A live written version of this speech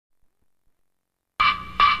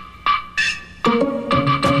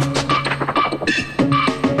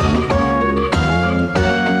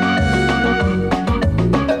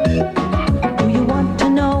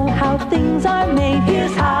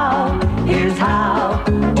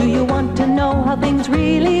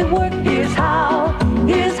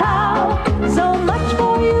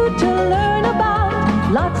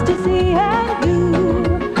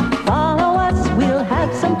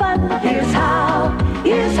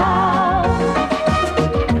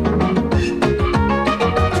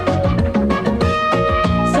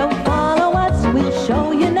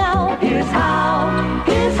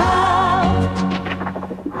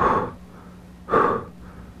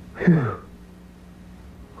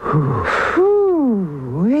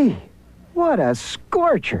Whew-wee. What a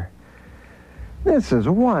scorcher. This is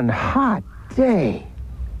one hot day.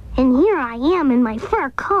 And here I am in my fur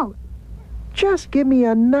coat. Just give me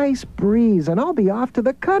a nice breeze and I'll be off to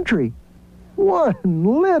the country. One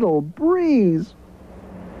little breeze.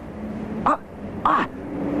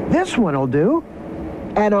 This one'll do.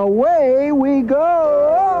 And away we go.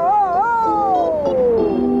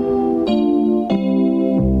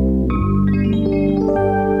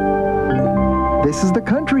 This is the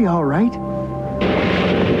country, all right.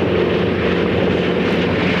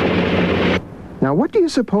 Now, what do you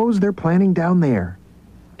suppose they're planting down there?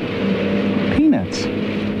 Peanuts.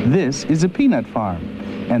 This is a peanut farm,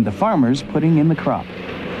 and the farmer's putting in the crop.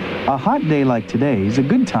 A hot day like today is a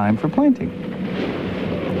good time for planting.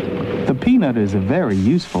 The peanut is a very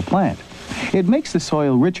useful plant. It makes the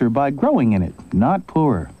soil richer by growing in it, not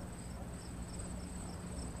poorer.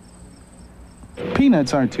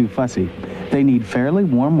 Peanuts aren't too fussy. They need fairly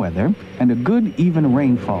warm weather and a good even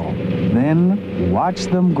rainfall. Then watch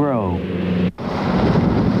them grow.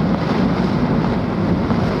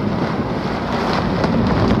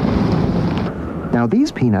 Now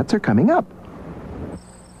these peanuts are coming up.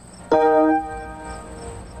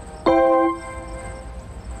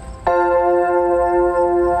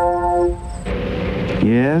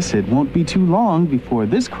 Yes, it won't be too long before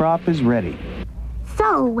this crop is ready.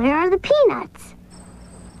 So, where are the peanuts?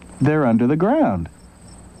 They're under the ground.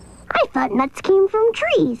 I thought nuts came from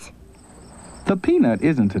trees. The peanut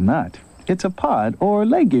isn't a nut. It's a pod or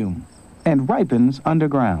legume and ripens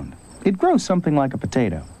underground. It grows something like a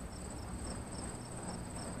potato.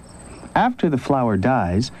 After the flower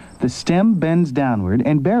dies, the stem bends downward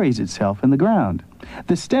and buries itself in the ground.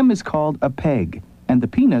 The stem is called a peg, and the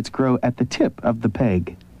peanuts grow at the tip of the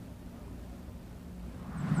peg.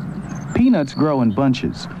 Peanuts grow in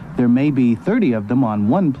bunches. There may be 30 of them on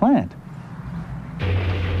one plant.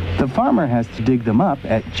 The farmer has to dig them up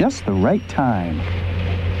at just the right time.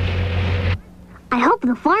 I hope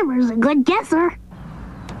the farmer's a good guesser.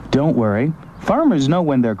 Don't worry. Farmers know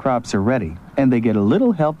when their crops are ready, and they get a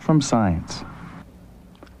little help from science.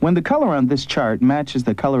 When the color on this chart matches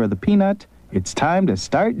the color of the peanut, it's time to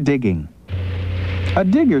start digging. A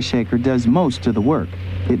digger shaker does most of the work.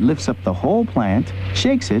 It lifts up the whole plant,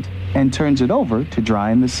 shakes it, and turns it over to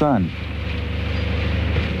dry in the sun.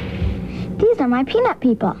 These are my peanut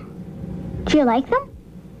people. Do you like them?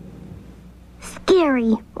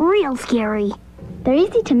 Scary. Real scary. They're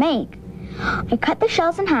easy to make. I cut the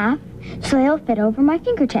shells in half so they'll fit over my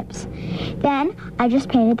fingertips. Then I just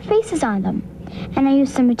painted the faces on them. And I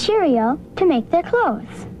used some material to make their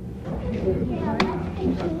clothes.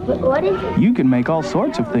 What is it? You can make all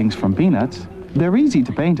sorts of things from peanuts. They're easy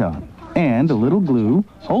to paint on. And a little glue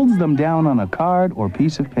holds them down on a card or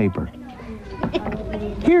piece of paper.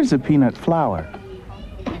 Here's a peanut flower.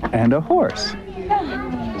 And a horse.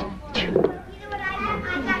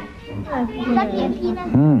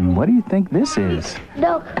 What do you think this is?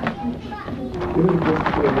 Look.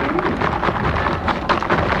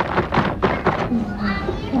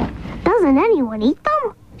 Doesn't anyone eat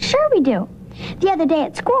them? Sure we do. The other day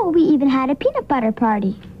at school, we even had a peanut butter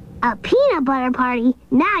party. A peanut butter party?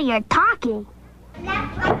 Now you're talking.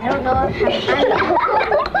 I don't know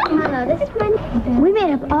if we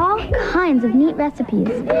made up all kinds of neat recipes,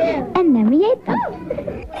 and then we ate them.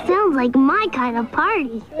 Sounds like my kind of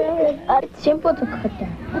party. It's simple to cut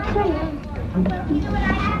that.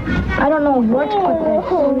 I don't know where to put this.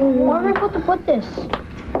 Where are we supposed to put this?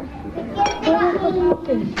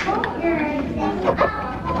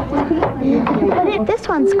 This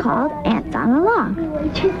one's called Ants on a Log.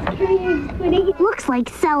 Looks like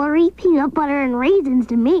celery, peanut butter, and raisins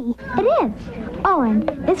to me. It is. Oh, and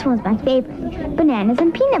this one's my favorite. Bananas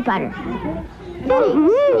and peanut butter.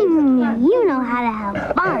 You know how to have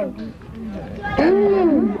fun.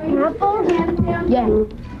 Apples? Yeah.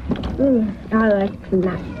 I like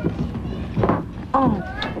nuts. Oh.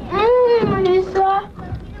 Melissa.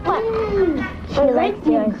 What? She likes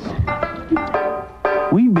yours.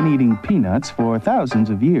 We've been eating peanuts for thousands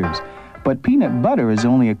of years, but peanut butter is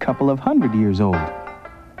only a couple of 100 years old.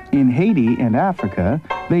 In Haiti and Africa,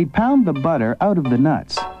 they pound the butter out of the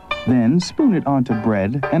nuts, then spoon it onto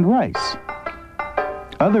bread and rice.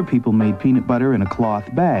 Other people made peanut butter in a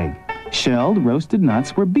cloth bag. Shelled roasted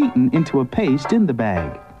nuts were beaten into a paste in the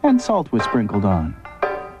bag, and salt was sprinkled on.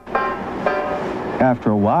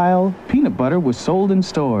 After a while, peanut butter was sold in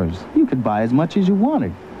stores. You could buy as much as you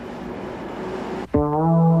wanted.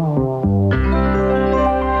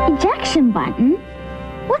 Ejection button?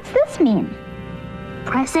 What's this mean?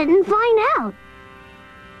 Press it and find out.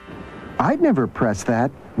 I'd never press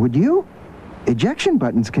that, would you? Ejection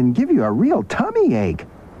buttons can give you a real tummy ache.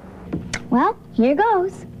 Well, here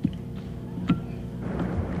goes.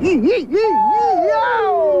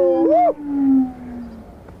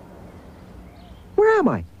 Where am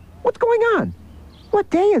I? What's going on? What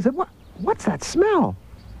day is it? What's that smell?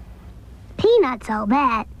 Peanuts, I'll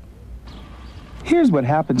bet. Here's what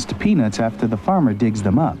happens to peanuts after the farmer digs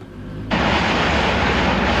them up.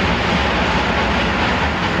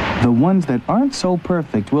 The ones that aren't so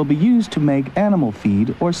perfect will be used to make animal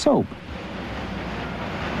feed or soap.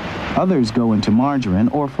 Others go into margarine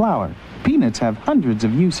or flour. Peanuts have hundreds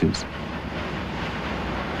of uses.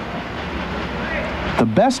 The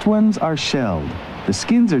best ones are shelled. The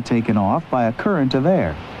skins are taken off by a current of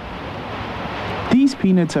air. These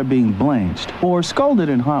peanuts are being blanched or scalded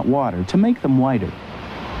in hot water to make them whiter.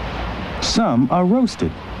 Some are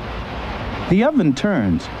roasted. The oven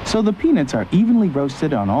turns, so the peanuts are evenly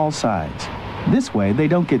roasted on all sides. This way, they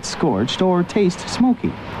don't get scorched or taste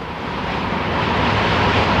smoky.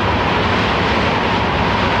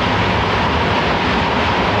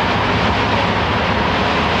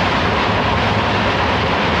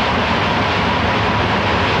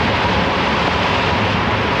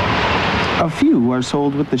 A few are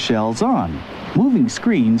sold with the shells on. Moving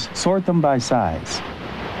screens sort them by size.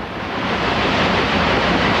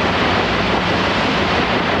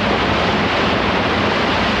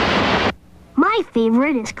 My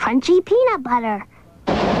favorite is crunchy peanut butter.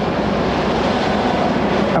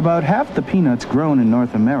 About half the peanuts grown in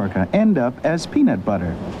North America end up as peanut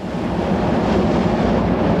butter.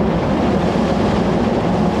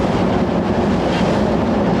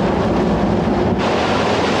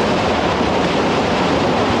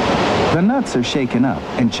 The nuts are shaken up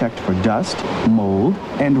and checked for dust, mold,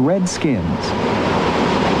 and red skins.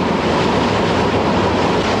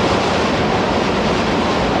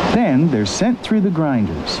 Then they're sent through the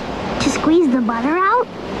grinders. To squeeze the butter out?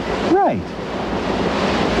 Right.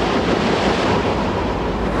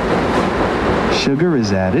 Sugar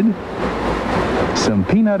is added, some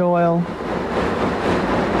peanut oil,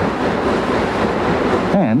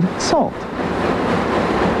 and salt.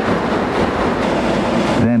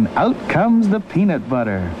 Then out comes the peanut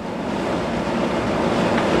butter.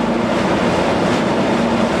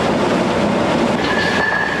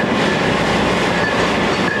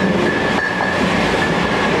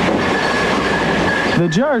 The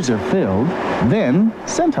jars are filled, then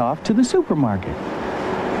sent off to the supermarket.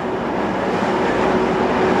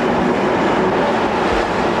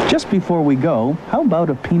 Just before we go, how about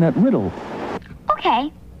a peanut riddle?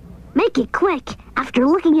 Okay. Make it quick. After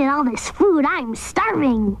looking at all this food, I'm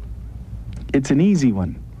starving. It's an easy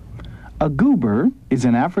one. A goober is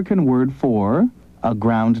an African word for a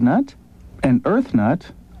ground nut, an earth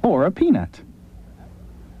nut, or a peanut.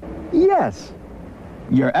 Yes.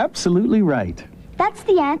 You're absolutely right. That's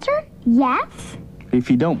the answer? Yes? If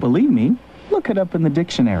you don't believe me, look it up in the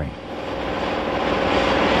dictionary.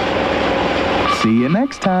 See you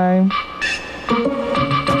next time.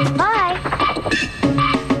 Bye.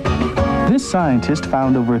 This scientist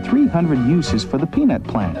found over 300 uses for the peanut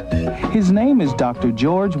plant. His name is Dr.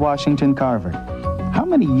 George Washington Carver. How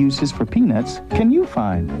many uses for peanuts can you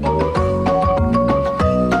find?